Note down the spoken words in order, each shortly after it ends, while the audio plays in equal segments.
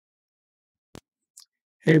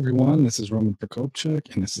Hey everyone, this is Roman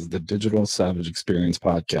Prokopchuk, and this is the Digital Savage Experience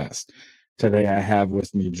podcast. Today I have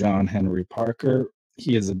with me John Henry Parker.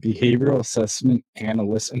 He is a behavioral assessment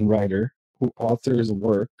analyst and writer who authors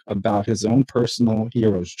work about his own personal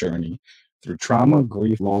hero's journey through trauma,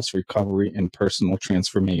 grief, loss, recovery, and personal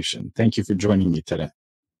transformation. Thank you for joining me today.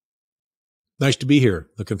 Nice to be here.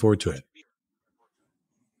 Looking forward to it.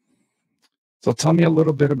 So tell me a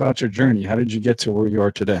little bit about your journey. How did you get to where you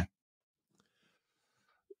are today?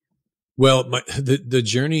 Well, the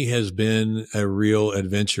journey has been a real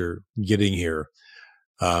adventure getting here.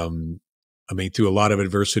 Through a lot of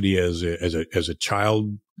adversity as a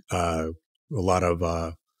child, a lot of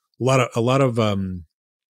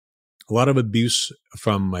abuse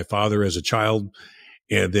from my father as a child,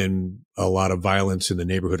 and then a lot of violence in the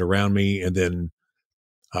neighborhood around me, and then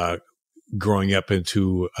growing up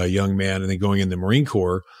into a young man, and then going in the Marine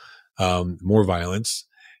Corps, more violence.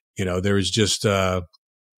 There was just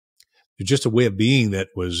a way of being that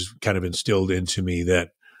was kind of instilled into me that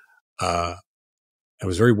I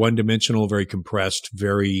was very one-dimensional, very compressed,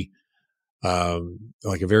 very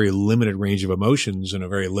like a very limited range of emotions and a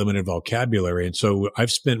very limited vocabulary. And so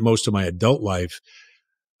I've spent most of my adult life,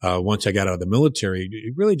 once I got out of the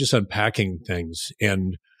military, really just unpacking things.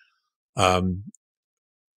 And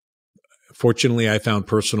fortunately, I found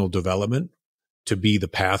personal development to be the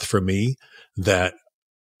path for me that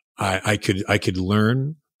I could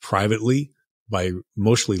learn privately by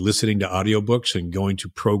mostly listening to audiobooks and going to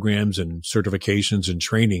programs and certifications and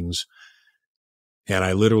trainings. And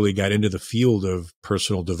I literally got into the field of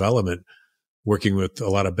personal development, working with a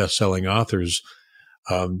lot of best-selling authors.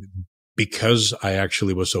 Because I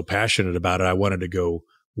actually was so passionate about it, I wanted to go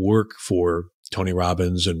work for Tony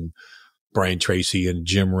Robbins and Brian Tracy and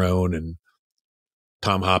Jim Rohn and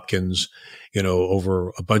Tom Hopkins,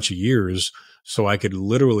 over a bunch of years. So I could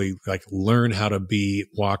literally learn how to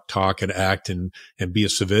walk, talk, and act and be a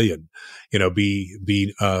civilian,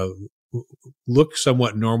 look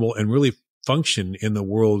somewhat normal and really function in the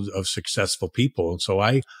world of successful people. And so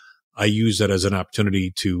I use that as an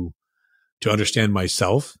opportunity to understand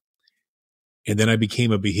myself. And then I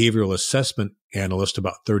became a behavioral assessment analyst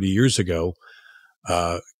about 30 years ago,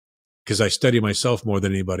 because I study myself more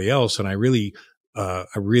than anybody else. And I really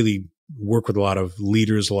work with a lot of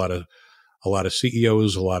leaders, a lot of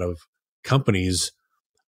CEOs, a lot of companies,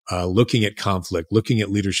 looking at conflict, looking at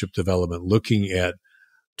leadership development, looking at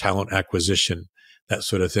talent acquisition, that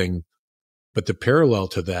sort of thing. But the parallel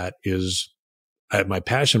to that is my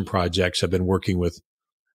passion projects. I've been working with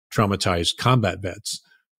traumatized combat vets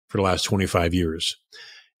for the last 25 years.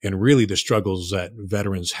 And really the struggles that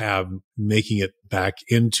veterans have making it back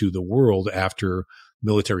into the world after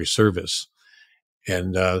military service.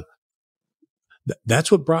 And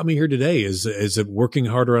that's what brought me here today is working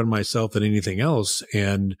harder on myself than anything else.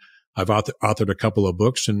 And I've authored a couple of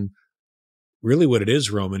books. And really what it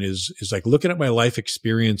is, Roman, is like looking at my life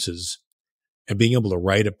experiences and being able to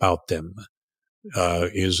write about them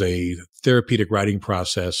is a therapeutic writing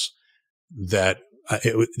process that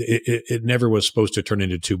it never was supposed to turn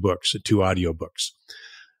into two audiobooks.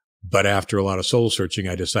 But after a lot of soul searching,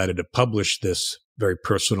 I decided to publish this very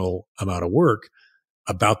personal amount of work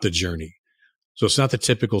about the journey. So it's not the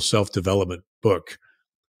typical self-development book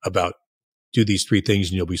about do these 3 things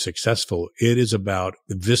and you'll be successful. It is about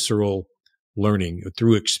visceral learning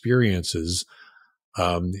through experiences.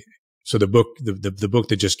 So the book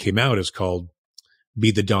that just came out is called Be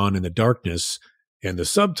the Dawn in the Darkness. And the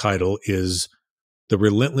subtitle is The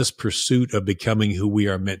Relentless Pursuit of Becoming Who We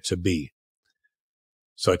Are Meant to Be.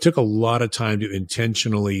 So I took a lot of time to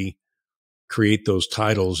intentionally create those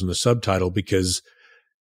titles and the subtitle because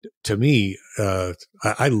to me,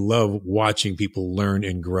 I love watching people learn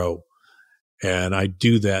and grow. And I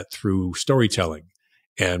do that through storytelling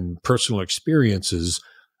and personal experiences.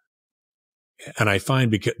 And I find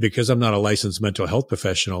because I'm not a licensed mental health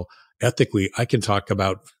professional, ethically, I can talk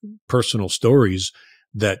about personal stories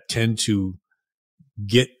that tend to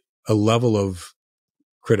get a level of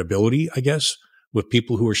credibility, I guess, with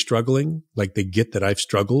people who are struggling. Like they get that I've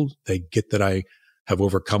struggled. They get that I have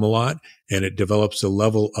overcome a lot, and it develops a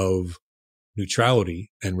level of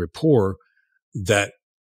neutrality and rapport that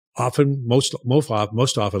most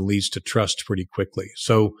often leads to trust pretty quickly.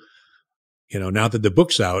 So, now that the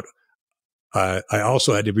book's out, I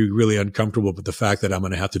also had to be really uncomfortable with the fact that I'm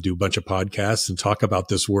going to have to do a bunch of podcasts and talk about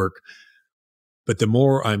this work. But the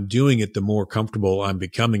more I'm doing it, the more comfortable I'm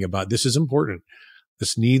becoming about this is important.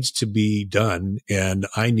 This needs to be done, and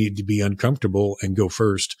I need to be uncomfortable and go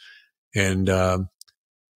first. And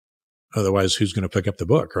otherwise, who's going to pick up the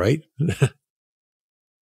book, right?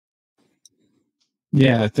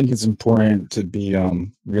 Yeah, I think it's important to be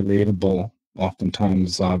relatable.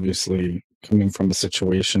 Oftentimes, obviously, coming from a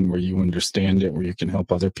situation where you understand it, where you can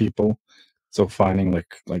help other people. So finding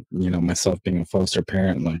like myself being a foster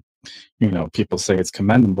parent, like people say it's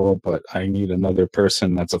commendable, but I need another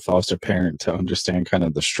person that's a foster parent to understand kind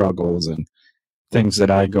of the struggles and things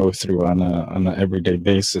that I go through on a everyday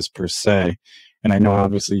basis per se. And I know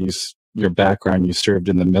obviously your background, you served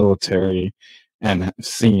in the military and have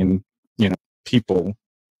seen, people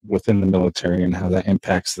within the military and how that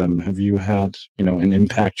impacts them. Have you had, an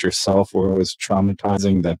impact yourself where it was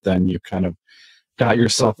traumatizing that then you kind of got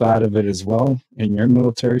yourself out of it as well in your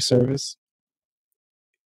military service?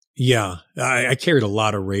 Yeah, I carried a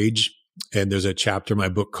lot of rage. And there's a chapter in my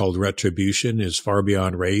book called Retribution is Far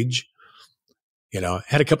Beyond Rage. I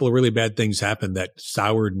had a couple of really bad things happen that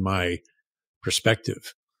soured my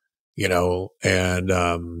perspective, and,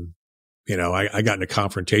 I got in a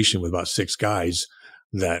confrontation with about 6 guys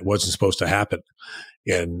that wasn't supposed to happen.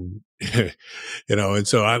 And, and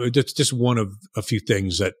so I was just one of a few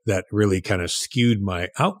things that really kind of skewed my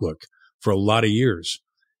outlook for a lot of years.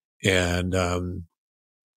 And,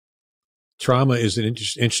 trauma is an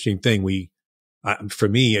interesting thing. For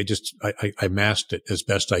me, I masked it as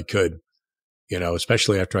best I could,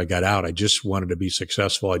 especially after I got out. I just wanted to be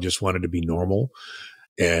successful. I just wanted to be normal.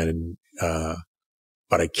 And,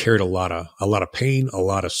 but I carried a lot of pain, a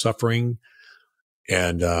lot of suffering.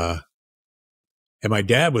 And my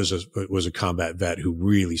dad was a combat vet who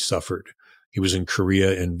really suffered. He was in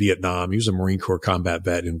Korea and Vietnam. He was a Marine Corps combat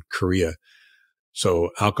vet in Korea. So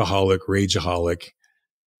alcoholic, rageaholic,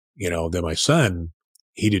 then my son,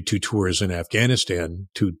 he did 2 tours in Afghanistan,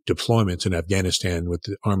 2 deployments in Afghanistan with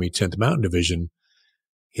the Army 10th Mountain Division.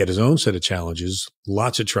 He had his own set of challenges,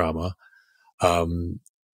 lots of trauma. And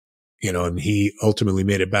he ultimately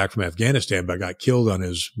made it back from Afghanistan, but got killed on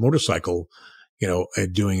his motorcycle,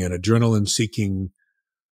 doing an adrenaline seeking.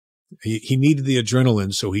 He needed the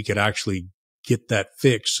adrenaline so he could actually get that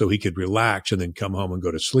fix so he could relax and then come home and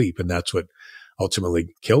go to sleep. And that's what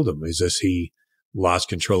ultimately killed him, is this he lost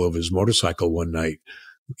control of his motorcycle one night,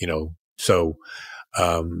 so,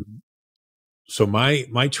 so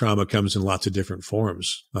my trauma comes in lots of different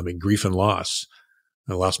forms. I mean, grief and loss.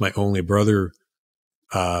 I lost my only brother,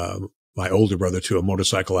 my older brother, to a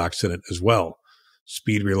motorcycle accident as well,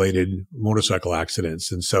 speed related motorcycle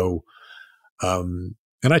accidents. And so, and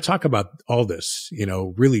I talk about all this,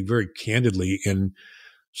 really very candidly. And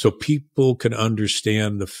so people can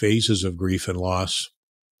understand the phases of grief and loss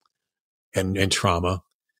and trauma,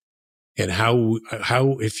 and how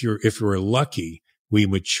if we're lucky, we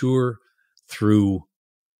mature through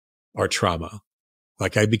our trauma.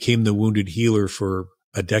 Like I became the wounded healer for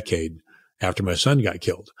a decade after my son got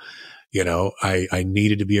killed. I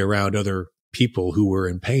needed to be around other people who were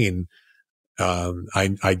in pain.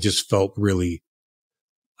 I just felt really,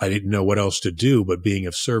 I didn't know what else to do, but being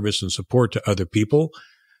of service and support to other people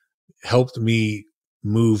helped me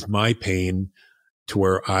move my pain to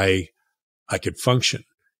where I could function.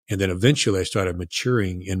 And then eventually I started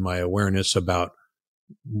maturing in my awareness about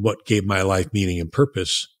what gave my life meaning and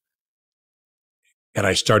purpose. And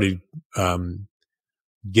I started,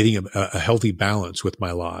 getting a healthy balance with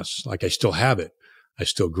my loss. Like I still have it. I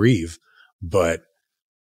still grieve, but,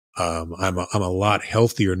 I'm a lot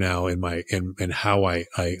healthier now in how I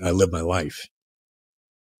live my life.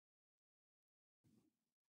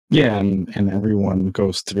 Yeah, and everyone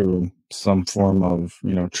goes through some form of,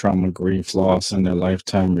 trauma, grief, loss in their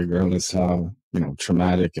lifetime, regardless how,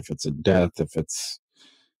 traumatic, if it's a death, if it's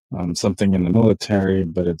something in the military,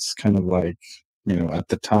 but it's kind of like, at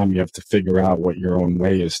the time you have to figure out what your own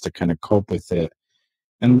way is to kind of cope with it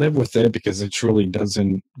and live with it, because it truly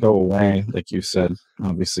doesn't go away. Like you said,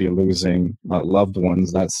 obviously losing loved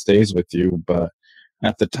ones, that stays with you, but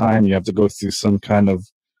at the time you have to go through some kind of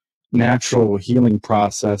natural healing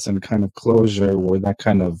process and kind of closure where that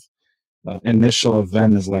kind of initial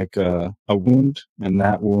event is like a wound, and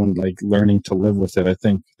that wound, like learning to live with it. I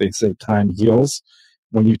think they say time heals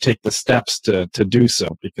when you take the steps to do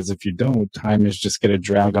so, because if you don't, time is just going to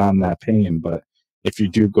drag on that pain. But if you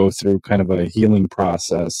do go through kind of a healing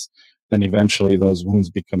process, then eventually those wounds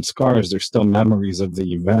become scars. They're still memories of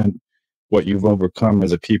the event, what you've overcome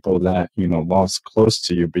as a people that lost close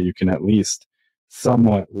to you, but you can at least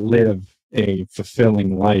somewhat live a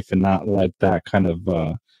fulfilling life and not let that kind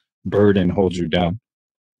of burden hold you down.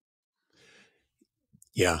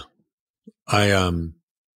 Yeah.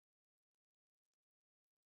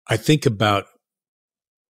 I think about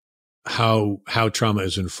how trauma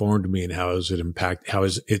has informed me and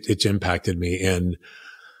it's impacted me. And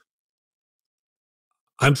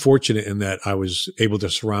I'm fortunate in that I was able to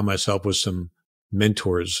surround myself with some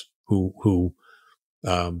mentors who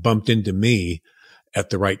bumped into me at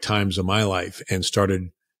the right times of my life and started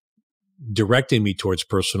directing me towards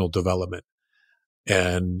personal development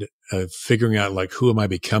and figuring out, like, who am I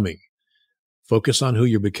becoming? Focus on who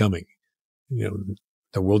you're becoming. You know,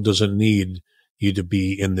 the world doesn't need you to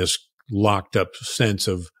be in this locked up sense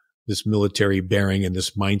of this military bearing and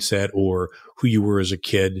this mindset or who you were as a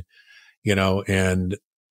kid, you know. And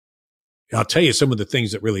I'll tell you, some of the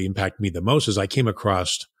things that really impacted me the most is I came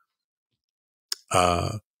across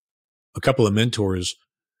a couple of mentors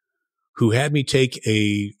who had me take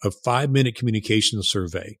a 5-minute communication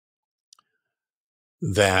survey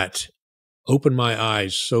that opened my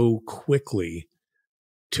eyes so quickly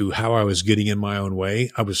to how I was getting in my own way.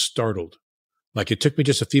 I was startled. Like, it took me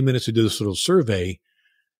just a few minutes to do this little survey.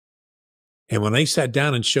 And when they sat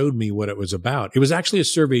down and showed me what it was about, it was actually a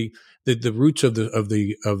survey that the roots of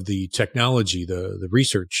the technology, the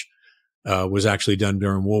research, was actually done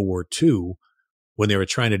during World War II, when they were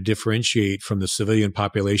trying to differentiate from the civilian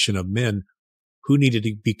population of men who needed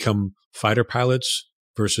to become fighter pilots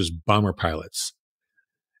versus bomber pilots.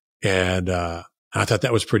 And I thought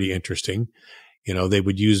that was pretty interesting. You know, they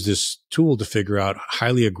would use this tool to figure out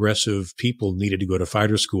highly aggressive people needed to go to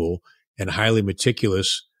fighter school, and highly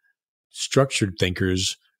meticulous, structured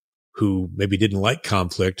thinkers who maybe didn't like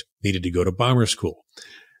conflict needed to go to bomber school,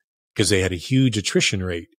 because they had a huge attrition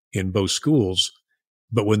rate in both schools.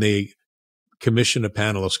 But when they commissioned a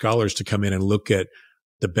panel of scholars to come in and look at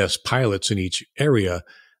the best pilots in each area,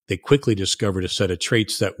 they quickly discovered a set of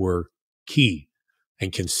traits that were key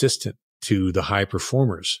and consistent to the high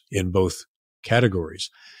performers in both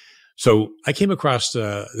categories. So I came across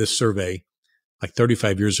this survey like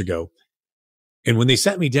 35 years ago. And when they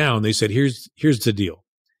sat me down, they said, here's the deal.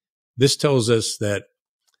 This tells us that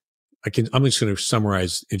I'm just going to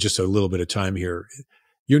summarize in just a little bit of time here.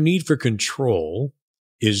 Your need for control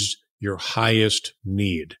is your highest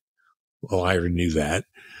need. Well, I already knew that.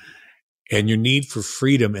 And your need for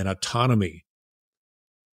freedom and autonomy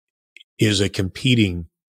is a competing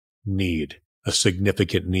need, a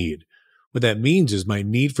significant need. What that means is my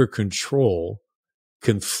need for control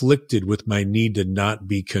conflicted with my need to not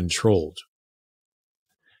be controlled.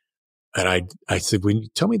 And I said, when you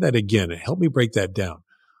tell me that again, help me break that down.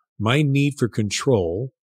 My need for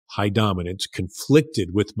control, high dominance, conflicted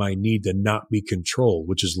with my need to not be controlled,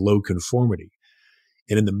 which is low conformity.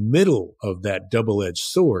 And in the middle of that double-edged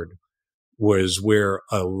sword was where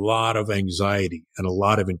a lot of anxiety and a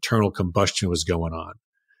lot of internal combustion was going on,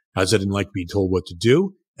 as I didn't like being told what to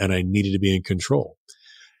do, and I needed to be in control.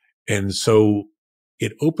 And so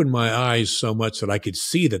it opened my eyes so much that I could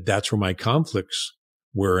see that that's where my conflicts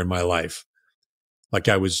were in my life. Like,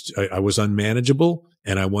 I was unmanageable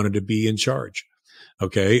and I wanted to be in charge.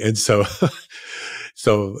 Okay. And so,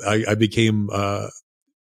 I became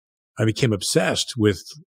obsessed with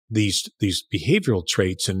these behavioral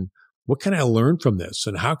traits, and what can I learn from this,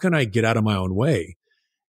 and how can I get out of my own way?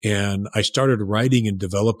 And I started writing and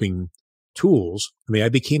developing tools. I mean, I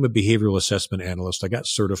became a behavioral assessment analyst. I got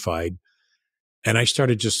certified, and I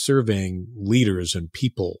started just surveying leaders and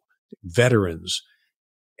people, veterans.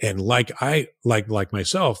 And like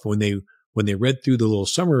myself, when they read through the little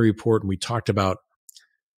summary report and we talked about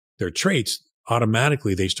their traits,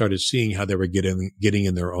 automatically they started seeing how they were getting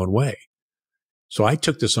in their own way. So I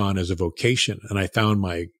took this on as a vocation, and I found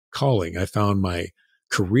my calling. I found my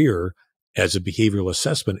career as a behavioral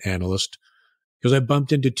assessment analyst, because I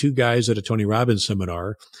bumped into two guys at a Tony Robbins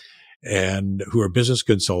seminar, and who are business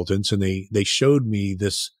consultants, and they showed me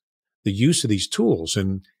the use of these tools.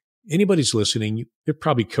 And anybody's listening, there are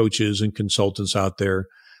probably coaches and consultants out there,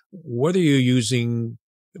 whether you're using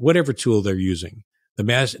whatever tool they're using. The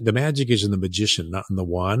magic is in the magician, not in the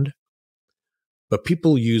wand. But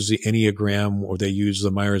people use the Enneagram, or they use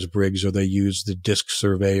the Myers-Briggs, or they use the DISC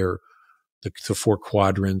survey, or the 4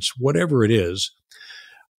 quadrants, whatever it is.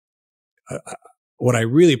 What I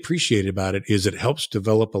really appreciate about it is it helps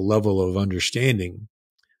develop a level of understanding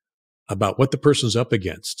about what the person's up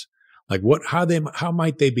against. Like, how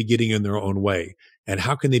might they be getting in their own way, and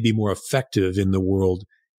how can they be more effective in the world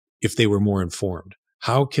if they were more informed?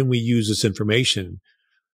 How can we use this information,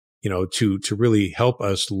 to really help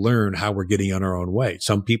us learn how we're getting on our own way?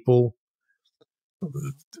 Some people,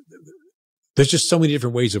 there's just so many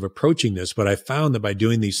different ways of approaching this, but I found that by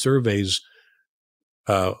doing these surveys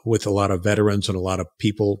with a lot of veterans and a lot of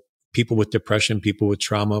people with depression, people with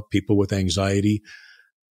trauma, people with anxiety,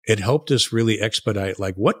 it helped us really expedite,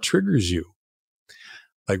 like, what triggers you?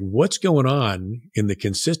 Like, what's going on in the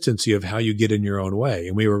consistency of how you get in your own way?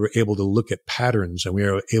 And we were able to look at patterns, and we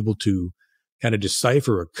were able to kind of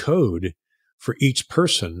decipher a code for each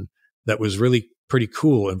person that was really pretty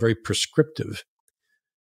cool and very prescriptive.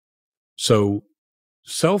 So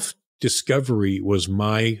self-discovery was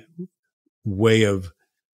my way of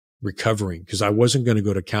recovering, because I wasn't going to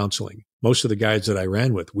go to counseling. Most of the guys that I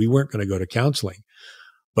ran with, we weren't going to go to counseling,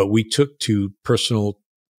 but we took to personal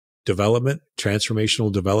development,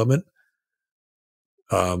 transformational development,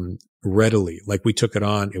 readily. Like, we took it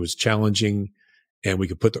on. It was challenging, and we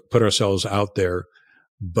could put ourselves out there,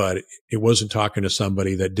 but it wasn't talking to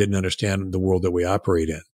somebody that didn't understand the world that we operate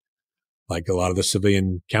in. Like a lot of the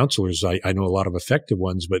civilian counselors, I know a lot of effective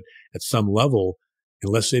ones, but at some level,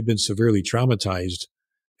 unless they've been severely traumatized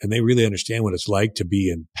and they really understand what it's like to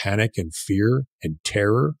be in panic and fear and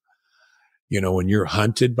terror, you know, when you're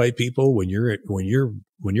hunted by people, when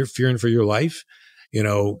you're fearing for your life, you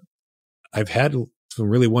know, I've had some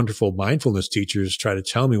really wonderful mindfulness teachers try to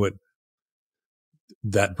tell me what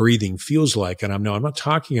that breathing feels like. And I'm not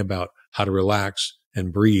talking about how to relax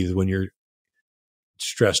and breathe when you're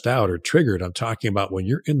stressed out or triggered. I'm talking about when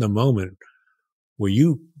you're in the moment where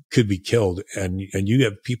you could be killed and you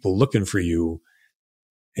have people looking for you,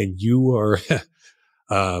 and you are,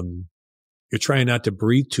 you're trying not to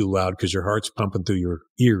breathe too loud because your heart's pumping through your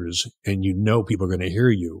ears, and you know people are going to hear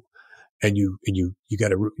you. And you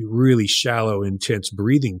got a really shallow, intense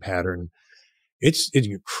breathing pattern. It's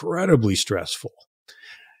incredibly stressful,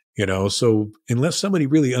 you know? So unless somebody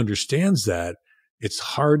really understands that, it's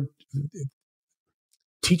hard.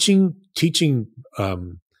 Teaching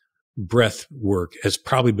breath work has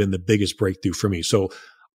probably been the biggest breakthrough for me. So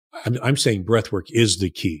I'm saying breath work is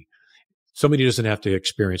the key. Somebody doesn't have to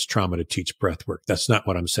experience trauma to teach breath work. That's not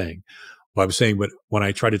what I'm saying. What I'm saying, but when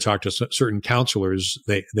I try to talk to certain counselors,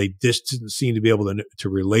 they just didn't seem to be able to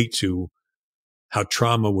relate to how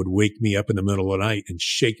trauma would wake me up in the middle of the night and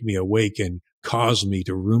shake me awake and cause me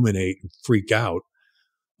to ruminate and freak out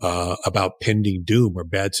about pending doom, or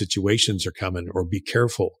bad situations are coming, or be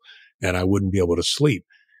careful, and I wouldn't be able to sleep.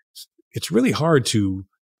 It's really hard to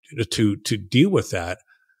deal with that.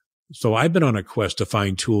 So I've been on a quest to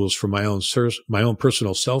find tools for my own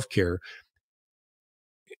personal self-care.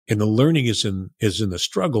 And the learning is in the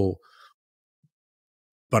struggle,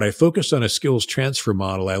 but I focused on a skills transfer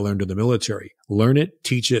model I learned in the military. Learn it,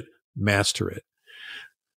 teach it, master it.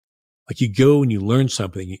 Like, you go and you learn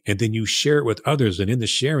something, and then you share it with others. And in the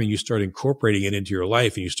sharing, you start incorporating it into your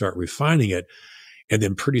life, and you start refining it. And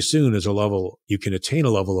then pretty soon, you can attain a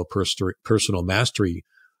level of personal mastery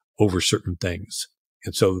over certain things.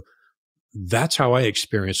 And so that's how I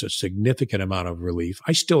experienced a significant amount of relief.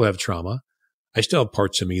 I still have trauma. I still have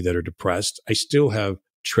parts of me that are depressed. I still have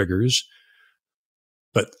triggers.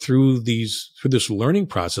 But through this learning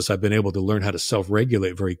process, I've been able to learn how to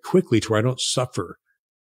self-regulate very quickly to where I don't suffer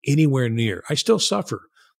anywhere near. I still suffer.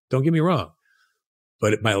 Don't get me wrong.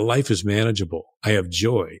 But my life is manageable. I have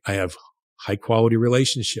joy. I have high quality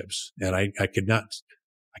relationships. And I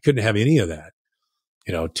couldn't have any of that,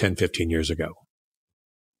 10, 15 years ago.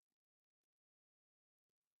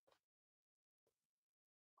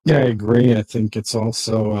 Yeah, I agree. I think it's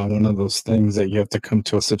also one of those things that you have to come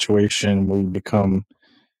to a situation where you become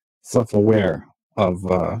self-aware of,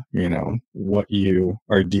 what you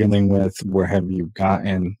are dealing with, where have you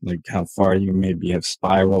gotten, like how far you maybe have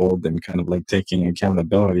spiraled, and kind of like taking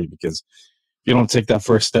accountability. Because if you don't take that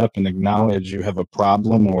first step and acknowledge you have a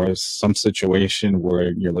problem or some situation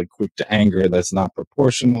where you're like quick to anger that's not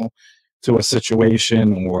proportional to a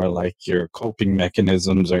situation, or like your coping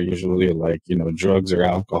mechanisms are usually like, drugs or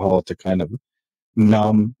alcohol to kind of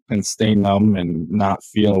numb and stay numb and not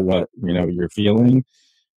feel what, you're feeling.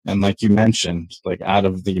 And like you mentioned, like out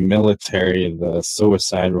of the military, the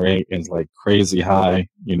suicide rate is like crazy high.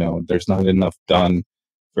 There's not enough done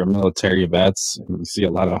for military vets. And you see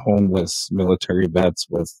a lot of homeless military vets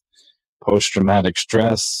with post-traumatic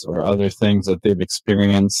stress or other things that they've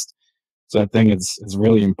experienced. So I think it's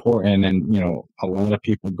really important. And, a lot of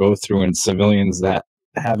people go through, and civilians that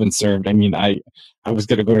haven't served. I mean, I was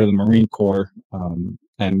going to go to the Marine Corps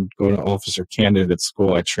and go to officer candidate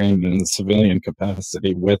school. I trained in the civilian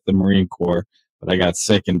capacity with the Marine Corps, but I got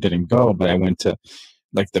sick and didn't go. But I went to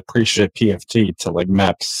like the pre-ship PFT to like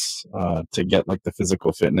MEPS to get like the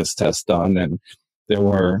physical fitness test done. And there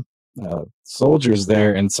were soldiers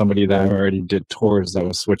there, and somebody that already did tours that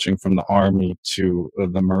was switching from the Army to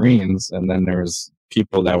the Marines. And then there was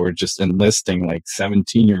people that were just enlisting, like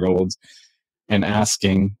 17-year-olds, and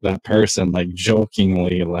asking that person like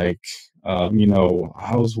jokingly, like,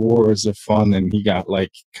 how's war? Is it fun? And he got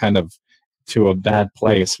like kind of to a bad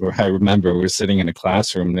place where I remember we were sitting in a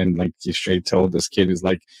classroom, and like he straight told this kid, he's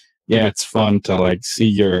like, yeah, it's fun to like see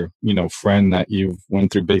your, friend that you've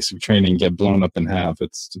went through basic training get blown up in half.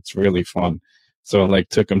 It's really fun. So it like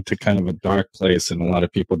took him to kind of a dark place, and a lot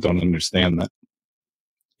of people don't understand that.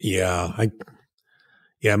 Yeah,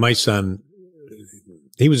 my son,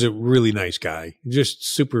 he was a really nice guy, just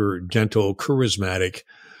super gentle, charismatic,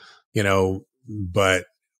 and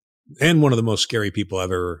one of the most scary people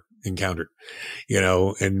I've ever encountered,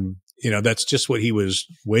 and, that's just what he was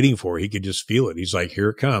waiting for. He could just feel it. He's like, here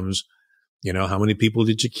it comes. How many people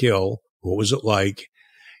did you kill? What was it like?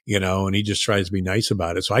 And he just tries to be nice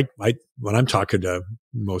about it. So I when I'm talking to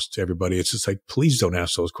most everybody, it's just like, please don't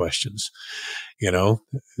ask those questions.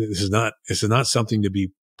 This is not something to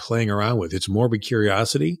be playing around with. It's morbid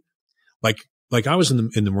curiosity. Like I was in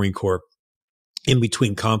the Marine Corps in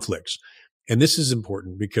between conflicts. And this is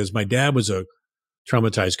important because my dad was a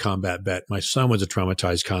traumatized combat vet. My son was a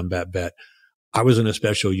traumatized combat vet. I was in a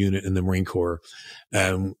special unit in the Marine Corps.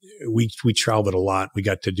 We traveled a lot. We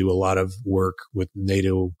got to do a lot of work with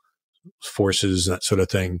NATO forces, that sort of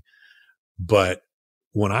thing. But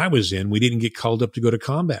when I was in, we didn't get called up to go to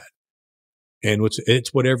combat. And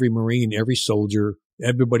it's what every Marine, every soldier,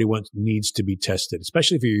 everybody needs to be tested,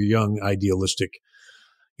 especially if you're a young, idealistic,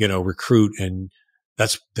 recruit. And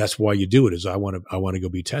that's why you do it, is I want to go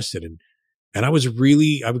be tested. And I was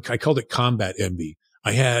really, I called it combat envy.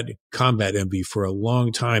 I had combat envy for a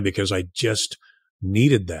long time because I just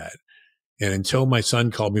needed that. And until my son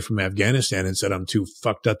called me from Afghanistan and said, I'm too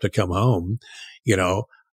fucked up to come home,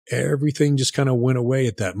 everything just kind of went away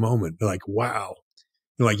at that moment. Like, wow.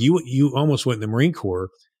 Like you almost went in the Marine Corps,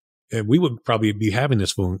 and we would probably be having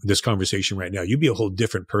this conversation right now. You'd be a whole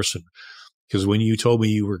different person. Because when you told me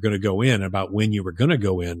you were going to go in, about when you were going to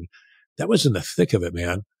go in, that was in the thick of it,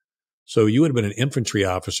 man. So you would have been an infantry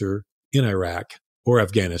officer in Iraq or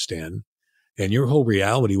Afghanistan, and your whole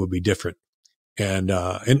reality would be different. And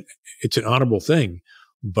it's an honorable thing.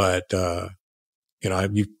 But,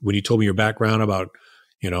 when you told me your background about,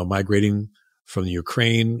 migrating from the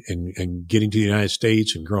Ukraine and getting to the United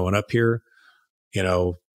States and growing up here,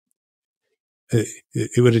 it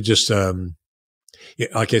would have just,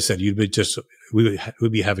 like I said, we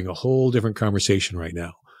would be having a whole different conversation right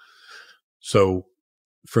now. So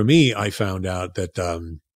for me, I found out that,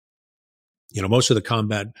 most of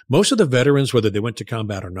the veterans, whether they went to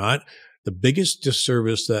combat or not, the biggest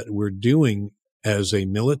disservice that we're doing as a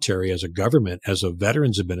military, as a government, as a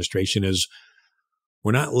veterans administration is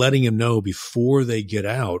we're not letting them know before they get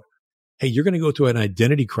out, hey, you're going to go through an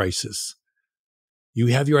identity crisis. You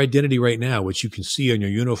have your identity right now, which you can see on your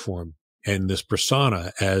uniform and this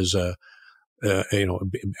persona as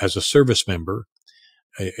as a service member.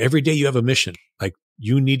 Every day you have a mission. Like,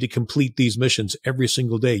 you need to complete these missions every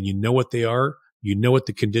single day. You know what they are. You know what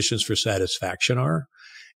the conditions for satisfaction are.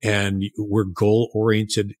 And we're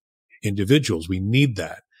goal-oriented individuals. We need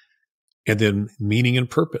that. And then meaning and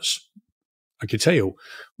purpose. I can tell you,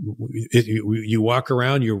 you walk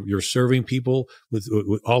around, you're serving people with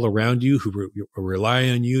all around you who rely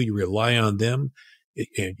on you. You rely on them.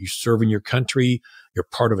 And you serve in your country. You're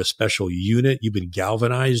part of a special unit. You've been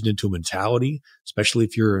galvanized into a mentality, especially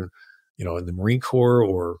if you're, in the Marine Corps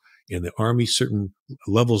or in the Army, certain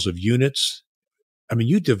levels of units. I mean,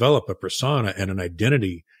 you develop a persona and an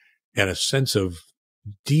identity and a sense of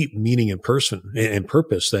deep meaning and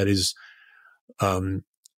purpose that is,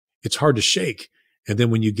 it's hard to shake. And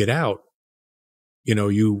then when you get out,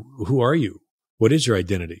 who are you? What is your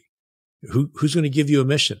identity? Who's going to give you a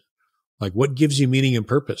mission? Like, what gives you meaning and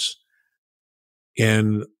purpose?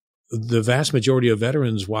 And the vast majority of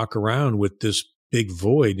veterans walk around with this big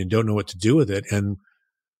void and don't know what to do with it. And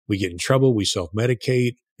we get in trouble. We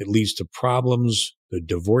self-medicate. It leads to problems, the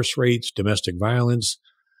divorce rates, domestic violence.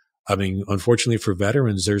 I mean, unfortunately for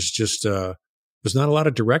veterans, there's just, there's not a lot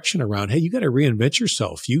of direction around, hey, you got to reinvent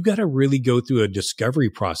yourself. You got to really go through a discovery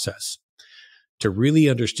process to really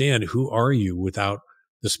understand who are you without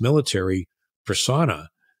this military persona.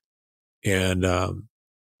 And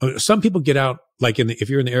some people get out, like if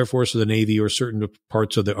you're in the Air Force or the Navy or certain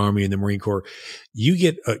parts of the Army and the Marine Corps, you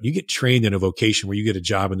get trained in a vocation where you get a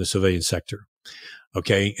job in the civilian sector.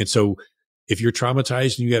 Okay. And so if you're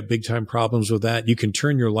traumatized and you have big time problems with that, you can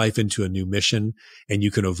turn your life into a new mission, and you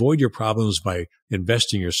can avoid your problems by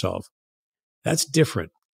investing in yourself. That's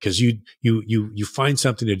different because you find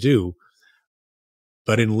something to do.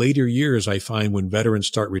 But in later years, I find when veterans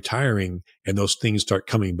start retiring and those things start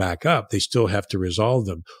coming back up, they still have to resolve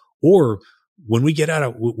them. Or when we get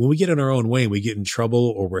in our own way and we get in trouble,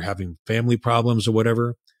 or we're having family problems or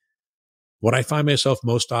whatever, what I find myself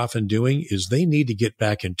most often doing is they need to get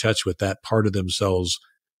back in touch with that part of themselves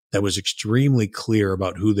that was extremely clear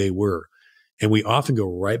about who they were. And we often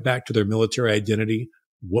go right back to their military identity.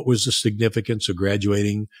 What was the significance of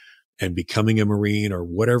graduating and becoming a Marine or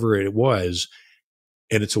whatever it was?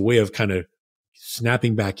 And it's a way of kind of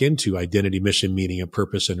snapping back into identity, mission, meaning, and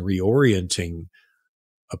purpose, and reorienting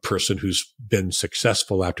a person who's been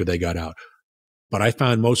successful after they got out. But I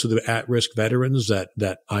found most of the at-risk veterans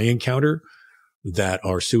that I encounter that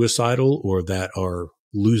are suicidal or that are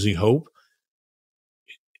losing hope,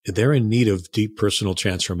 they're in need of deep personal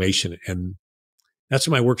transformation. And that's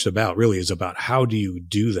what my work's about, really, is about how do you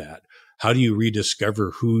do that? How do you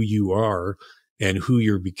rediscover who you are and who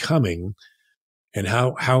you're becoming? And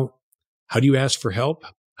how do you ask for help?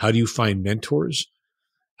 How do you find mentors?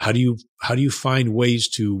 How do you find ways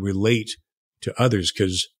to relate to others?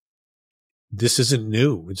 Because this isn't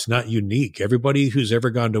new. It's not unique. Everybody who's ever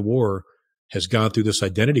gone to war has gone through this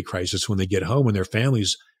identity crisis when they get home and their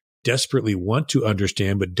families desperately want to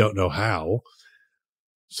understand but don't know how.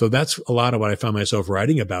 So that's a lot of what I found myself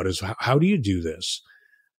writing about is how do you do this?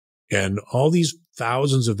 And all these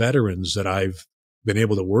thousands of veterans that I've been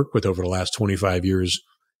able to work with over the last 25 years,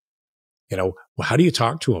 well, how do you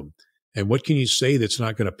talk to them? And what can you say that's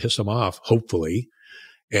not going to piss them off, hopefully,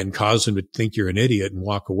 and cause them to think you're an idiot and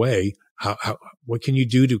walk away? What can you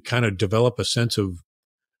do to kind of develop a sense of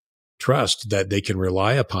trust that they can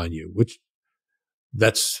rely upon you? Which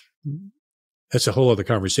that's a whole other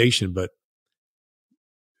conversation, but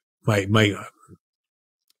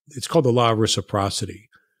it's called the law of reciprocity.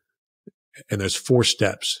 And there's 4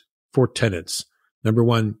 steps, 4 tenets. Number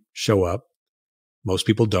 1, show up. Most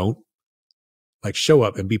people don't. Like, show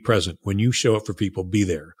up and be present. When you show up for people, be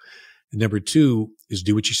there. And number 2 is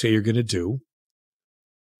do what you say you're going to do,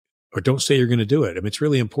 or don't say you're going to do it. I mean, it's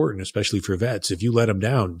really important, especially for vets. If you let them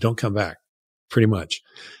down, don't come back, pretty much.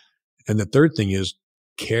 And the third thing is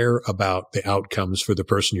care about the outcomes for the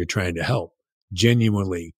person you're trying to help.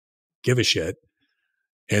 Genuinely give a shit.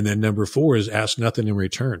 And then number 4 is ask nothing in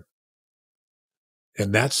return.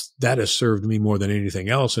 And that has served me more than anything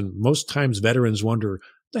else. And most times veterans wonder,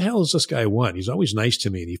 what the hell does this guy want? He's always nice to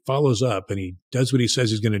me and he follows up and he does what he says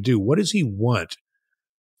he's going to do. What does he want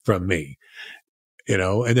from me?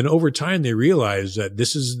 And then over time they realize that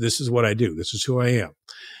this is what I do. This is who I am,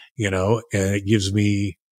 and it gives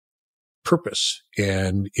me purpose,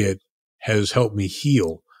 and it has helped me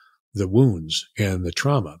heal the wounds and the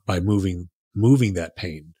trauma by moving that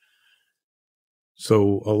pain.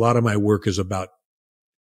 So a lot of my work is about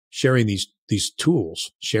sharing these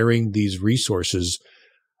tools, sharing these resources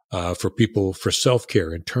for people for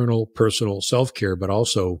self-care, internal, personal self-care, but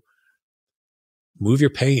also move your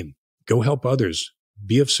pain, go help others,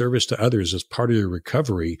 be of service to others as part of your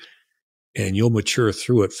recovery, and you'll mature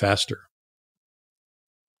through it faster.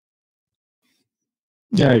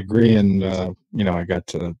 Yeah, I agree. And, I got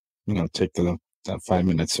to, take that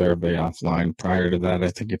 5-minute survey offline. Prior to that, I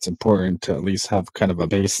think it's important to at least have kind of a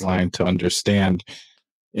baseline to understand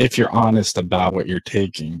if you're honest about what you're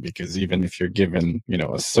taking, because even if you're given,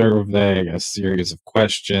 a survey, a series of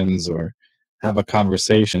questions, or have a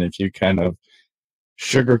conversation, if you kind of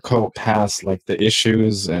sugarcoat past like the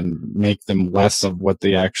issues and make them less of what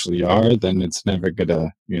they actually are, then it's never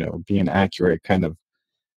gonna, be an accurate kind of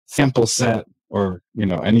sample set or,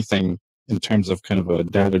 anything in terms of kind of a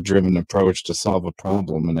data-driven approach to solve a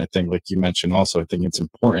problem. And I think, like you mentioned also, I think it's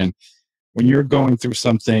important when you're going through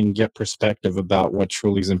something, get perspective about what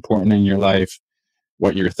truly is important in your life,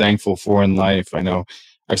 what you're thankful for in life. I know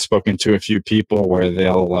I've spoken to a few people where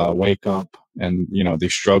they'll wake up and, they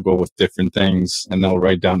struggle with different things, and they'll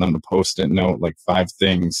write down on a Post-it note like 5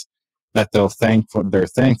 things that they're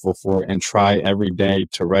thankful for, and try every day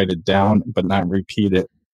to write it down, but not repeat it,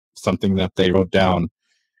 something that they wrote down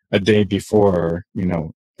a day before,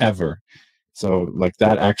 ever. So like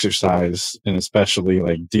that exercise, and especially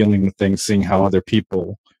like dealing with things, seeing how other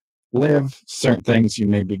people live, certain things you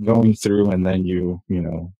may be going through, and then you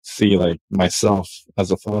see, like myself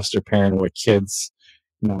as a foster parent with kids,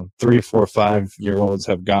 3, 4, 5-year-olds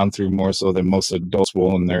have gone through more so than most adults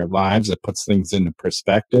will in their lives. It puts things into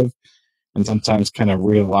perspective and sometimes kind of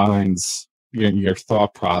realigns your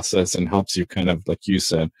thought process and helps you kind of, like you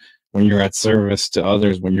said, when you're at service to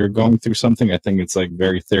others, when you're going through something, I think it's like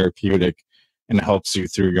very therapeutic and helps you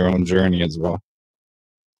through your own journey as well.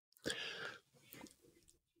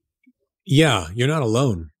 Yeah, you're not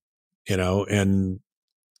alone, and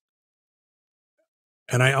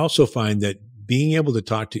I also find that being able to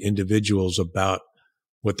talk to individuals about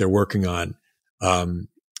what they're working on, and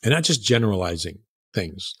not just generalizing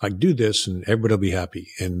things like do this and everybody will be happy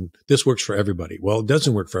and this works for everybody. Well, it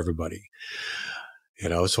doesn't work for everybody,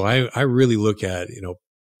 so I really look at,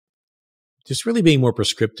 just really being more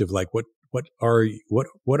prescriptive, like what are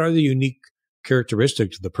the unique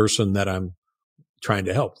characteristics of the person that I'm trying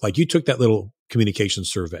to help? Like you took that little communication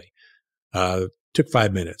survey. Took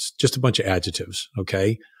 5 minutes, just a bunch of adjectives.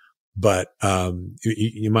 Okay. But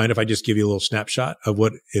you mind if I just give you a little snapshot of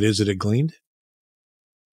what it is that it gleaned?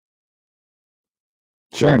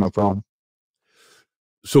 Sure, no problem.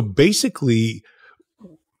 So basically,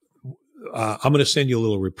 I'm going to send you a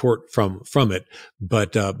little report from it,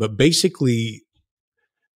 but basically,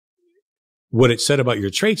 what it said about your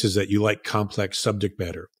traits is that you like complex subject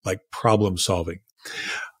matter, like problem solving.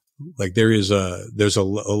 Like there's a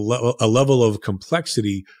level of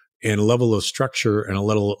complexity and a level of structure and a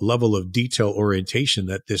level of detail orientation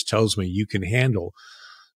that this tells me you can handle.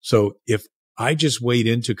 So if I just wade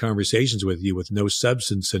into conversations with you with no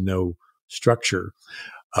substance and no structure,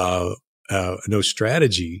 no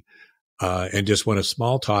strategy, and just want to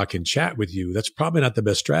small talk and chat with you, that's probably not the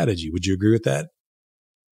best strategy. Would you agree with that?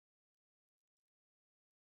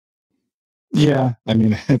 Yeah, I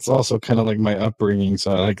mean, it's also kind of like my upbringing.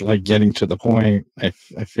 So I like getting to the point. I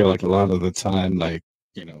feel like a lot of the time, like,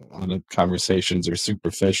 a lot of conversations are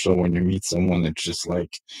superficial. When you meet someone, it's just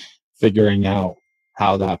like figuring out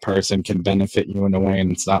how that person can benefit you in a way,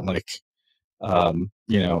 and it's not like a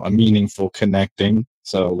meaningful connecting.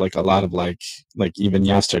 So like a lot of like even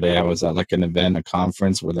yesterday I was at like an event, a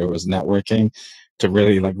conference where there was networking to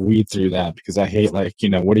really like weed through that, because I hate like,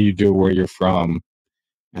 what do you do, where you're from?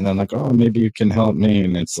 And then like, oh, maybe you can help me.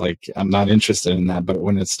 And it's like, I'm not interested in that. But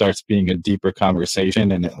when it starts being a deeper conversation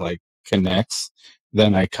and it like connects,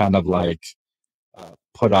 then I kind of like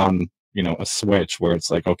put on, a switch where it's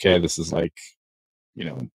like, okay, this is like,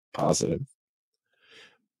 positive.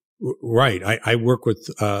 Right. I work with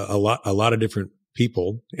a lot of different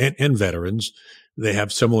people and veterans. They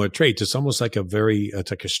have similar traits. It's almost like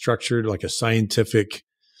it's like a structured, like a scientific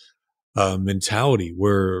mentality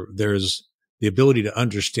where there's the ability to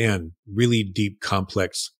understand really deep,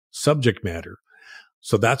 complex subject matter.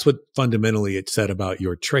 So that's what fundamentally it said about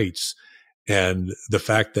your traits, and the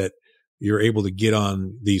fact that you're able to get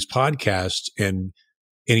on these podcasts and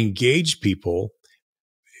engage people.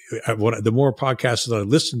 The more podcasts that I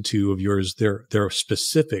listen to of yours, they're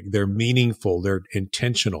specific, they're meaningful, they're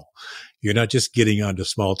intentional. You're not just getting onto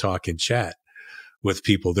small talk and chat with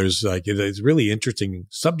people. It's really interesting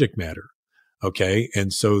subject matter. Okay.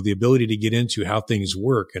 And so the ability to get into how things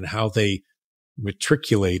work and how they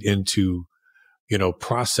matriculate into,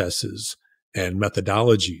 processes and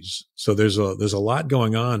methodologies. So there's a lot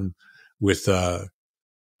going on with, I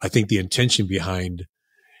think the intention behind,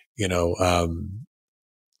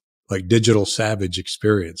 like digital savage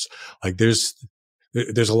experience. Like there's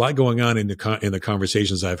a lot going on in the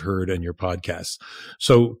conversations I've heard in your podcasts.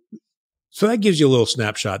 So that gives you a little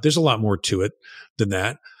snapshot. There's a lot more to it than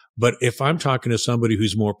that. But if I'm talking to somebody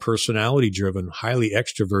who's more personality driven, highly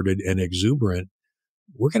extroverted and exuberant,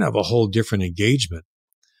 we're going to have a whole different engagement.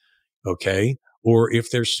 Okay. Or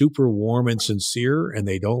if they're super warm and sincere and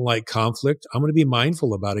they don't like conflict, I'm going to be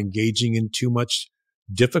mindful about engaging in too much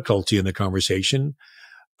difficulty in the conversation.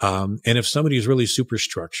 And if somebody is really super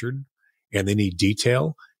structured and they need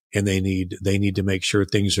detail and they need to make sure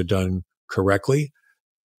things are done correctly,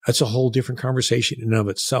 that's a whole different conversation in and of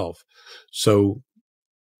itself. So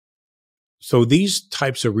these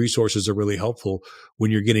types of resources are really helpful when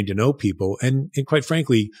you're getting to know people. And quite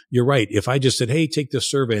frankly, you're right. If I just said, hey, take this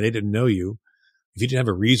survey and I didn't know you, if you didn't have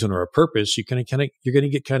a reason or a purpose, you're going to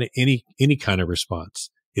get kind of any kind of response.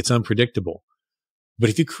 It's unpredictable. But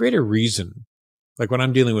if you create a reason, like when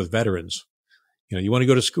I'm dealing with veterans, you want to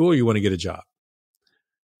go to school or you want to get a job?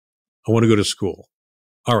 I want to go to school.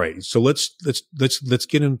 All right. So let's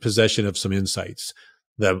get in possession of some insights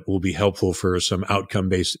that will be helpful for some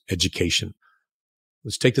outcome-based education.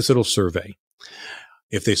 Let's take this little survey.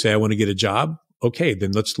 If they say, I want to get a job, okay,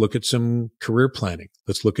 then let's look at some career planning.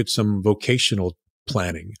 Let's look at some vocational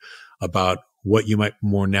planning about what you might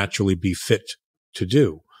more naturally be fit to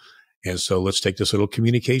do. And so let's take this little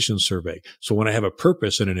communication survey. So when I have a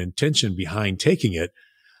purpose and an intention behind taking it,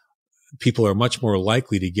 people are much more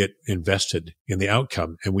likely to get invested in the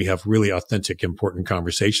outcome. And we have really authentic, important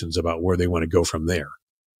conversations about where they want to go from there.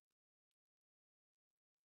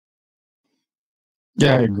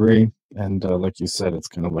 Yeah, I agree. And like you said, it's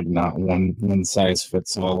kind of like not one size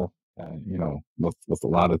fits all. With a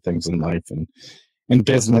lot of things in life and in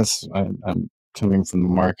business. I'm coming from the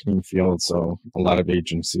marketing field, so a lot of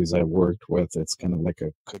agencies I've worked with, it's kind of like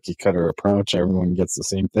a cookie cutter approach. Everyone gets the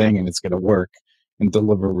same thing, and it's going to work and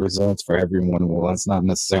deliver results for everyone. Well, that's not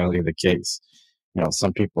necessarily the case.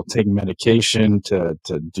 Some people take medication to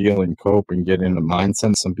deal and cope and get in a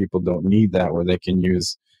mindset. Some people don't need that, where they can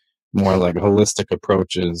use more like holistic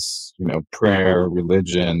approaches, prayer,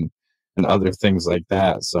 religion, and other things like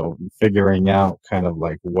that. So figuring out kind of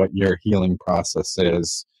like what your healing process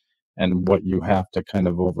is and what you have to kind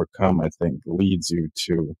of overcome, I think, leads you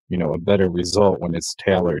to, a better result when it's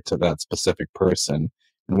tailored to that specific person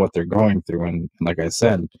and what they're going through. And like I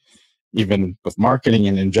said, even with marketing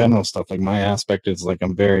and in general stuff, like my aspect is like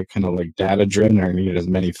I'm very kind of like data driven, or I need as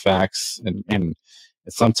many facts, and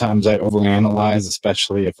sometimes I overanalyze,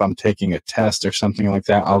 especially if I'm taking a test or something like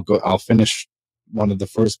that. I'll finish one of the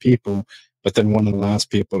first people, but then one of the last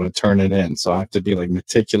people to turn it in. So I have to be like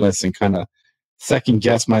meticulous and kind of second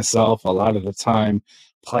guess myself a lot of the time,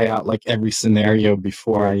 play out like every scenario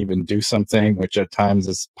before I even do something, which at times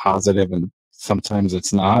is positive and sometimes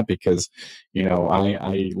it's not, because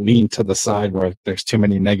I lean to the side where there's too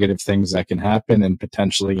many negative things that can happen, and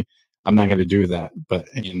potentially I'm not going to do that. But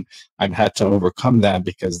I've had to overcome that,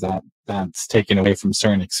 because that's taken away from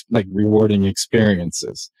certain like rewarding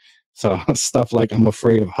experiences. So stuff like I'm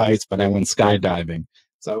afraid of heights, but I went skydiving.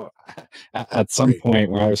 So at some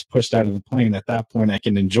point where I was pushed out of the plane, at that point I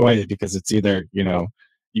can enjoy it, because it's either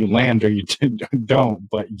you land or you don't.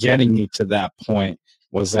 But getting me to that point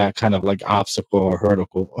was that kind of like obstacle or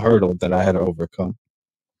hurdle that I had to overcome.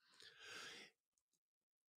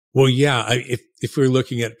 Well, yeah, if we're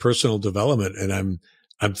looking at personal development, and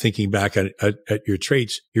I'm thinking back at your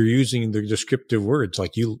traits, you're using the descriptive words,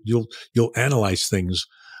 like you'll analyze things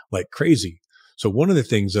like crazy. So one of the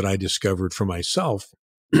things that I discovered for myself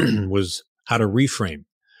was how to reframe.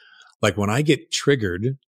 Like when I get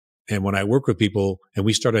triggered, and when I work with people and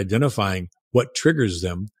we start identifying what triggers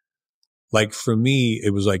them, like for me,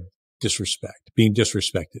 it was like being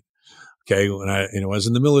disrespected. Okay. When I was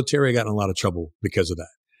in the military, I got in a lot of trouble because of that.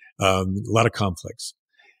 A lot of conflicts.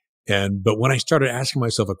 But when I started asking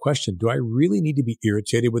myself a question, do I really need to be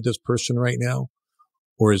irritated with this person right now?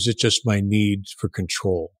 Or is it just my need for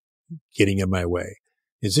control getting in my way?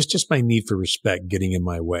 Is this just my need for respect getting in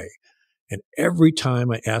my way? And every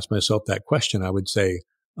time I asked myself that question, I would say,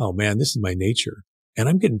 oh man, this is my nature and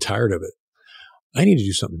I'm getting tired of it. I need to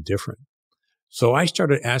do something different. So I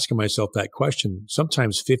started asking myself that question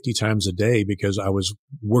sometimes 50 times a day, because I was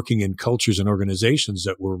working in cultures and organizations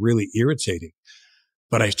that were really irritating.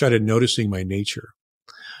 But I started noticing my nature.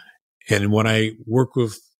 And when I work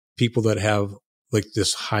with people that have like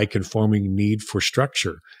this high conforming need for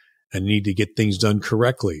structure and need to get things done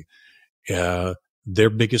correctly, their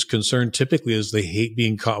biggest concern typically is they hate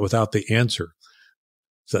being caught without the answer.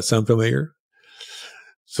 Does that sound familiar?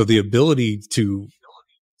 So the ability to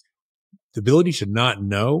not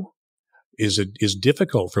know is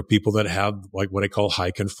difficult for people that have like what I call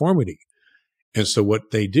high conformity. And so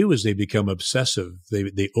what they do is they become obsessive.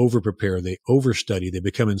 They over prepare, they overstudy, they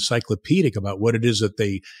become encyclopedic about what it is that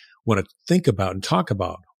they want to think about and talk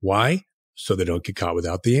about. Why? So they don't get caught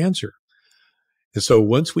without the answer. And so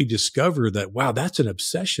once we discover that, wow, that's an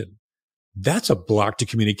obsession, that's a block to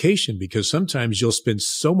communication, because sometimes you'll spend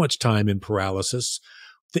so much time in paralysis,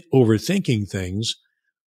 overthinking things.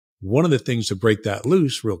 One of the things to break that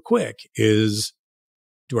loose real quick is,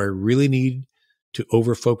 do I really need to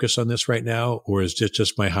over focus on this right now? Or is it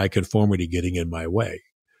just my high conformity getting in my way?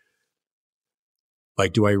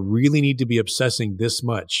 Like, do I really need to be obsessing this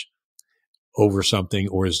much over something?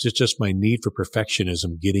 Or is it just my need for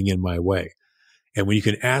perfectionism getting in my way? And when you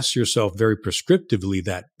can ask yourself very prescriptively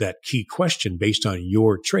that key question based on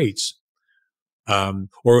your traits,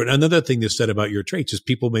 or another thing that's said about your traits is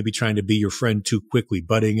people may be trying to be your friend too quickly,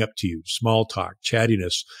 butting up to you, small talk,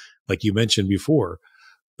 chattiness, like you mentioned before.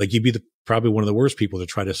 Like you'd be probably one of the worst people to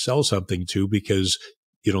try to sell something to, because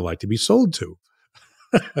you don't like to be sold to.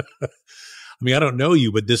 I mean, I don't know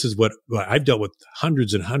you, but this is what I've dealt with,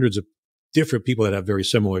 hundreds and hundreds of different people that have very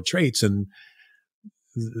similar traits, and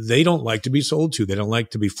they don't like to be sold to. They don't like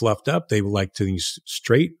to be fluffed up. They like things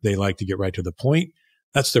straight. They like to get right to the point.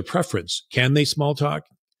 That's their preference. Can they small talk?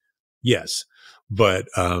 Yes. But,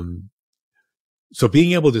 so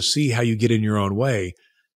being able to see how you get in your own way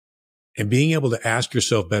and being able to ask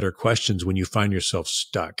yourself better questions when you find yourself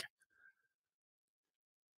stuck.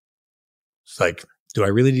 It's like, do I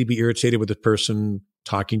really need to be irritated with the person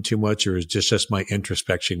talking too much, or is just my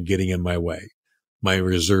introspection getting in my way? My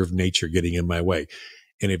reserved nature getting in my way?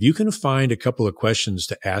 And if you can find a couple of questions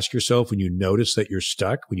to ask yourself when you notice that you're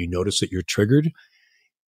stuck, when you notice that you're triggered,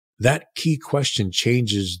 that key question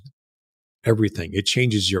changes everything. It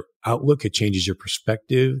changes your outlook. It changes your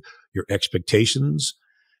perspective, your expectations,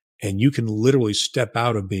 and you can literally step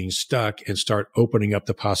out of being stuck and start opening up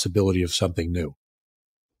the possibility of something new.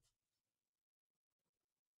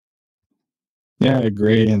 Yeah, I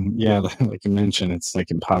agree. And yeah, like you mentioned, it's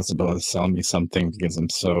like impossible to sell me something because I'm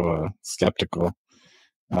so skeptical.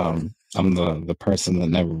 I'm the person that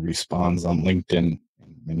never responds on LinkedIn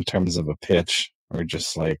in terms of a pitch, or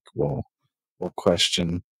just like, we'll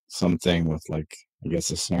question something with like, I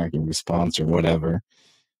guess, a snarky response or whatever.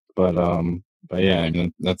 But yeah, I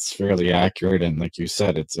mean, that's fairly accurate. And like you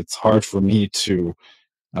said, it's hard for me to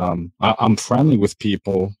I'm friendly with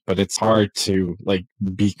people, but it's hard to like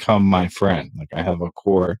become my friend. Like I have a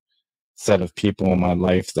core set of people in my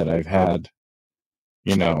life that I've had,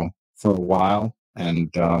 for a while.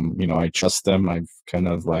 And, I trust them. I've kind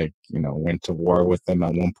of like, went to war with them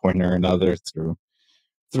at one point or another through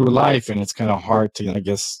life. And it's kind of hard to, I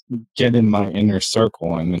guess, get in my inner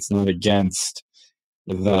circle. And it's not against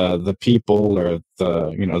the people or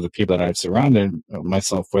the people that I've surrounded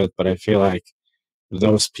myself with, but I feel like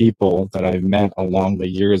those people that I've met along the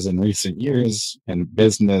years in recent years in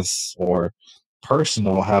business or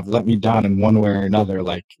personal have let me down in one way or another.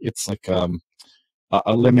 Like it's like a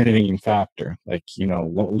limiting factor, like,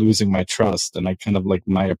 losing my trust. And I kind of like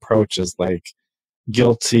my approach is like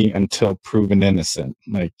guilty until proven innocent.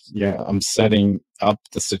 Like, yeah, I'm setting up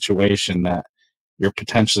the situation that you're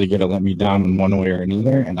potentially going to let me down in one way or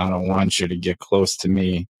another. And I don't want you to get close to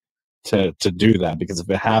me to do that, because if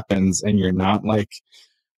it happens and you're not like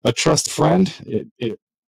a trust friend, it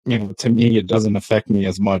to me, it doesn't affect me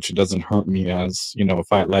as much. It doesn't hurt me as,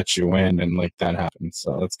 if I let you in and like that happens.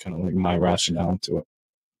 So that's kind of like my rationale to it.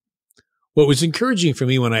 What was encouraging for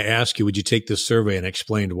me when I asked you, would you take this survey, and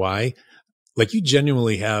explained why, like you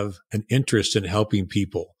genuinely have an interest in helping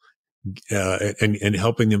people and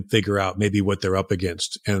helping them figure out maybe what they're up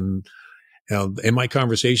against. And in my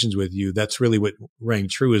conversations with you, that's really what rang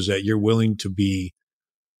true, is that you're willing to be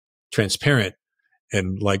transparent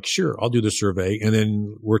and like, sure, I'll do the survey. And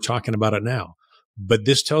then we're talking about it now. But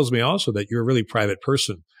this tells me also that you're a really private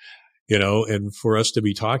person, and for us to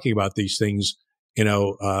be talking about these things,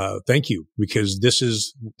 thank you, because this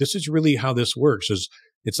is really how this works.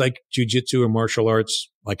 It's like jujitsu or martial arts.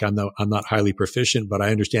 Like I'm not highly proficient, but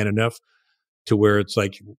I understand enough to where it's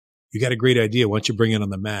like, you got a great idea. Why don't you bring it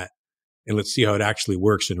on the mat and let's see how it actually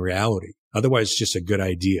works in reality? Otherwise, it's just a good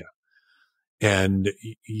idea. And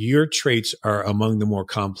your traits are among the more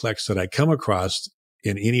complex that I come across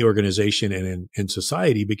in any organization and in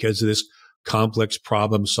society, because of this complex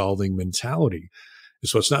problem solving mentality.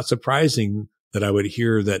 So it's not surprising that I would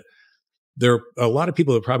hear that there are a lot of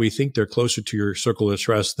people that probably think they're closer to your circle of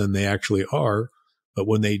trust than they actually are. But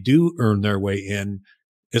when they do earn their way in,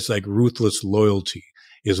 it's like ruthless loyalty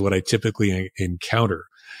is what I typically encounter,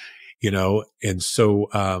 and so,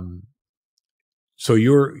 so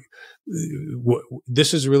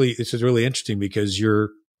this is really interesting, because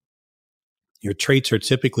your traits are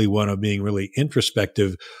typically one of being really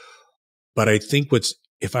introspective. But I think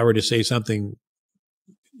if I were to say something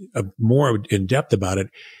more in depth about it,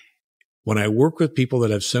 when I work with people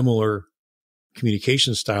that have similar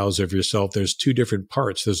communication styles of yourself, there's two different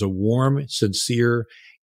parts. There's a warm, sincere,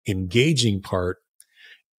 engaging part,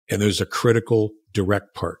 and there's a critical,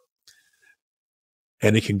 direct part.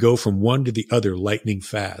 And it can go from one to the other lightning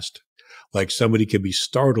fast. Like somebody could be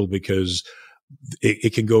startled because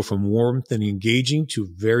it can go from warmth and engaging to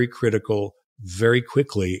very critical very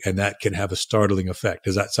quickly, and that can have a startling effect.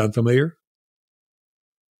 Does that sound familiar?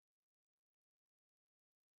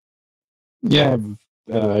 Yeah,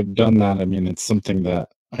 I've done that. I mean, it's something that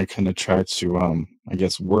I kind of try to, I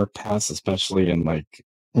guess, work past, especially in like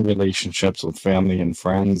relationships with family and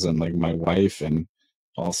friends and like my wife, and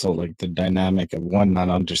also like the dynamic of one, not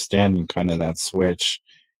understanding kind of that switch,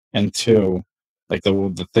 and two, like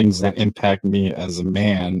the things that impact me as a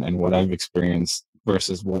man and what I've experienced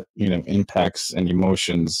versus what, impacts and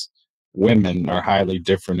emotions women are highly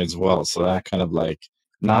different as well. So that kind of like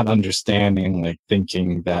not understanding, like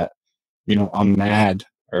thinking that, I'm mad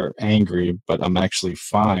or angry, but I'm actually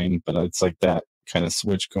fine. But it's like that kind of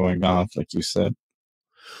switch going off, like you said.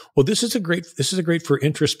 Well, this is a great for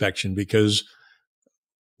introspection, because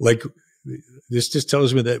like this just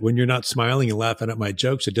tells me that when you're not smiling and laughing at my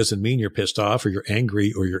jokes, it doesn't mean you're pissed off or you're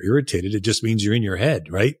angry or you're irritated. It just means you're in your head,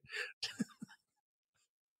 right?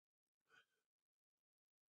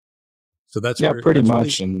 So that's Yeah, where pretty that's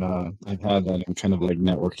much. really And I've had that in kind of like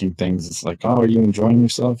networking things. It's like, oh, are you enjoying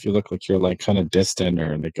yourself? You look like you're like kind of distant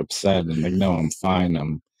or like upset. And like, no, I'm fine.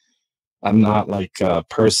 I'm not like a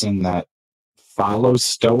person that follows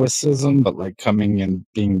stoicism, but like coming and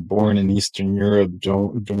being born in Eastern Europe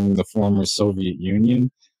during the former Soviet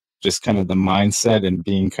Union, just kind of the mindset and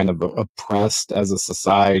being kind of oppressed as a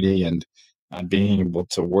society, and being able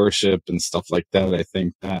to worship and stuff like that. I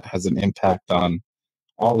think that has an impact on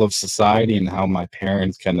all of society and how my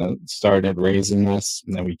parents kind of started raising us,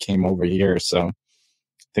 and then we came over here. So I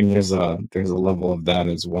think there's a level of that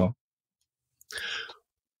as well.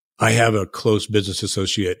 I have a close business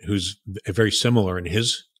associate who's very similar in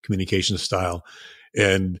his communication style.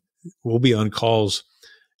 And we'll be on calls,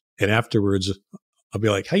 and afterwards I'll be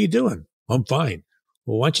like, how you doing? I'm fine.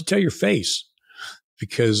 Well, why don't you tell your face?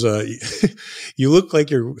 Because you look like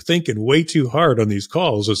you're thinking way too hard on these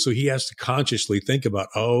calls. And so he has to consciously think about,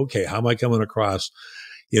 oh, okay, how am I coming across,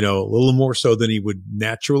 a little more so than he would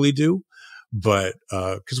naturally do. But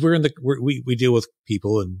because we deal with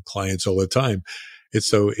people and clients all the time. And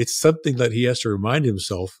so it's something that he has to remind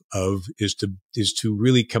himself of is to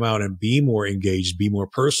really come out and be more engaged, be more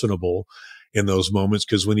personable in those moments.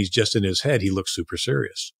 Because when he's just in his head, he looks super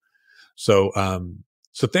serious. So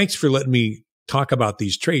thanks for letting me talk about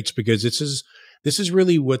these traits, because this is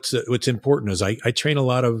really what's important. Is I train a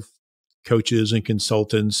lot of coaches and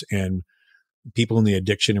consultants and people in the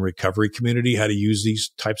addiction and recovery community how to use these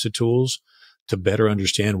types of tools to better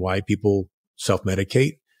understand why people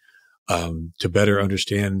self-medicate, to better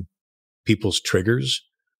understand people's triggers.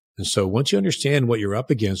 And so once you understand what you're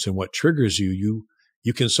up against and what triggers you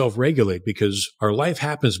can self-regulate, because our life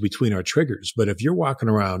happens between our triggers. But if you're walking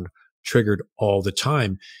around triggered all the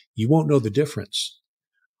time, you won't know the difference.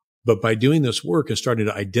 But by doing this work and starting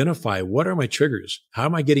to identify what are my triggers, how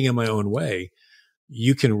am I getting in my own way,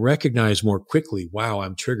 you can recognize more quickly, wow,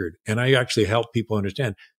 I'm triggered. And I actually help people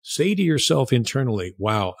understand. Say to yourself internally,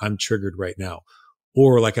 wow, I'm triggered right now.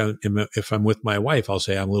 Or like if I'm with my wife, I'll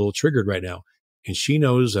say, I'm a little triggered right now. And she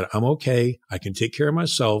knows that I'm okay. I can take care of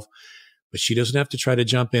myself, but she doesn't have to try to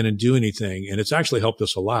jump in and do anything. And it's actually helped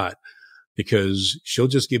us a lot, because she'll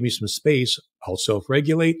just give me some space. I'll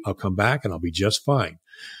self-regulate. I'll come back and I'll be just fine.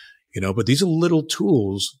 But these are little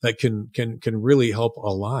tools that can really help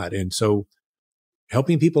a lot. And so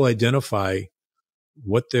helping people identify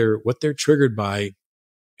what they're triggered by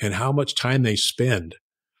and how much time they spend.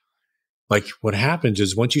 Like what happens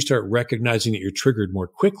is once you start recognizing that you're triggered more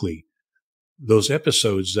quickly, those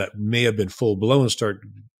episodes that may have been full blown start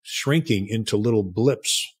shrinking into little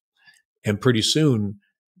blips. And pretty soon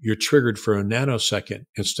you're triggered for a nanosecond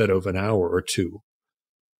instead of an hour or two.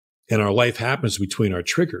 And our life happens between our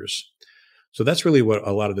triggers. So that's really what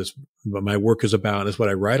a lot of my work is about. And it's what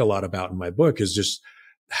I write a lot about in my book, is just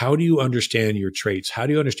how do you understand your traits? How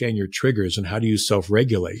do you understand your triggers, and how do you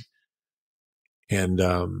self-regulate? And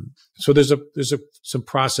so there's some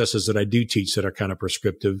processes that I do teach that are kind of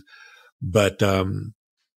prescriptive, but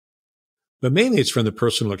mainly it's from the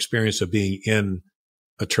personal experience of being in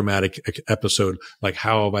a traumatic episode. Like,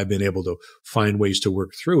 how have I been able to find ways to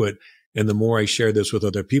work through it? And the more I share this with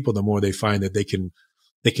other people, the more they find that they can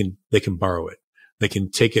borrow it. They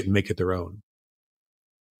can take it and make it their own.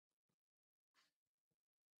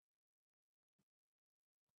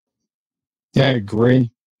 Yeah, I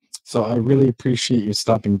agree. So I really appreciate you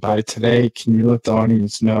stopping by today. Can you let the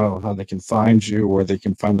audience know how they can find you, or they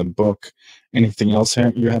can find the book? Anything else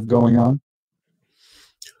you have going on?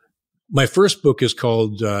 My first book is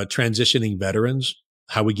called Transitioning Veterans,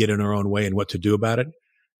 How We Get in Our Own Way and What to Do About It.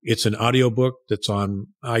 It's an audiobook that's on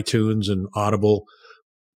iTunes and Audible.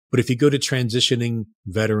 But if you go to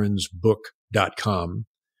transitioningveteransbook.com,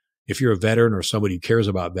 if you're a veteran or somebody who cares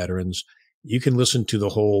about veterans, you can listen to the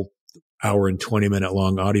whole hour and 20-minute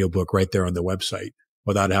long audiobook right there on the website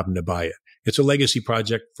without having to buy it. It's a legacy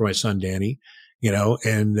project for my son, Danny,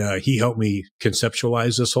 and he helped me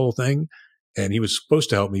conceptualize this whole thing, and he was supposed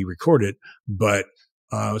to help me record it. But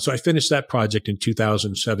so I finished that project in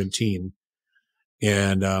 2017.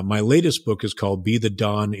 And my latest book is called Be the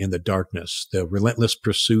Dawn in the Darkness, the relentless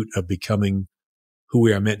pursuit of becoming who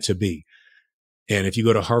we are meant to be. And if you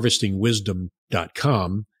go to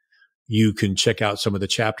harvestingwisdom.com, you can check out some of the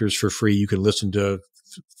chapters for free. You can listen to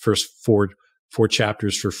first four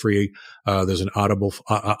chapters for free. There's an Audible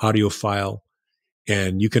audio file,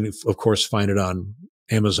 and you can, of course, find it on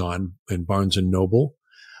Amazon and Barnes and Noble.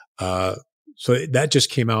 So that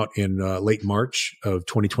just came out in late March of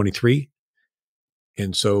 2023.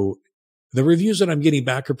 And so the reviews that I'm getting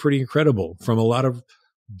back are pretty incredible from a lot of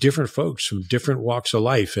different folks from different walks of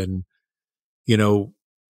life. And,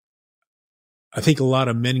 I think a lot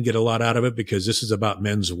of men get a lot out of it because this is about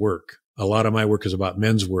men's work. A lot of my work is about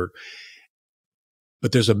men's work.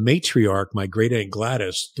 But there's a matriarch, my great aunt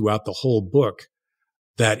Gladys, throughout the whole book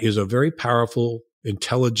that is a very powerful,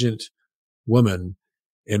 intelligent woman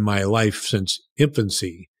in my life since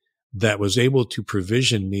infancy that was able to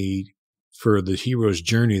provision me for the hero's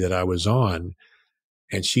journey that I was on.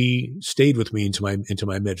 And she stayed with me into my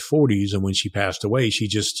mid 40s. And when she passed away, she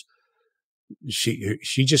just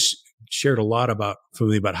shared a lot about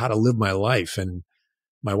how to live my life. And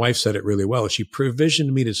my wife said it really well. She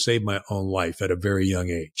provisioned me to save my own life at a very young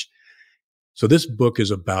age. So this book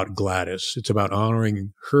is about Gladys. It's about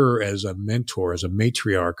honoring her as a mentor, as a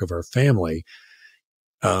matriarch of our family.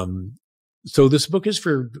 So this book is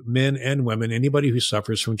for men and women, anybody who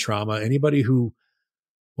suffers from trauma, anybody who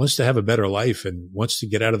wants to have a better life and wants to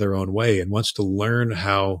get out of their own way and wants to learn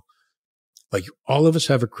how, like, all of us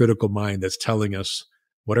have a critical mind that's telling us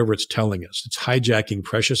whatever it's telling us. It's hijacking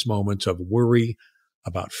precious moments of worry,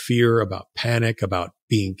 about fear, about panic, about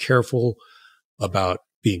being careful, about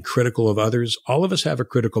being critical of others. All of us have a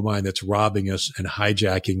critical mind that's robbing us and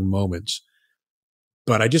hijacking moments.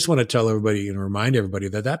 But I just want to tell everybody and remind everybody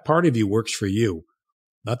that that part of you works for you,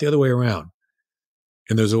 not the other way around.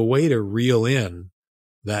 And there's a way to reel in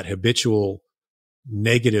that habitual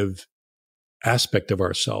negative aspect of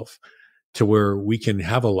ourself to where we can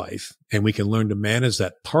have a life and we can learn to manage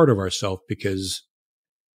that part of ourself, because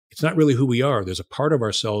it's not really who we are. There's a part of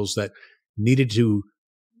ourselves that needed to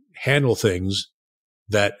handle things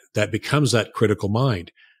that becomes that critical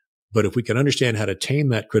mind. But if we can understand how to tame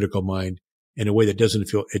that critical mind in a way that doesn't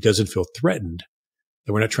feel threatened,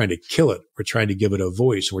 that we're not trying to kill it, we're trying to give it a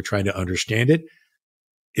voice, we're trying to understand it,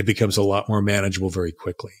 it becomes a lot more manageable very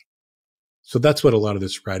quickly. So that's what a lot of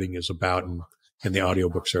this writing is about, and the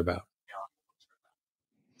audiobooks are about.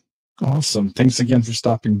 Awesome. Thanks again for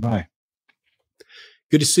stopping by.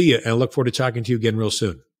 Good to see you, and I look forward to talking to you again real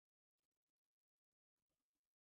soon.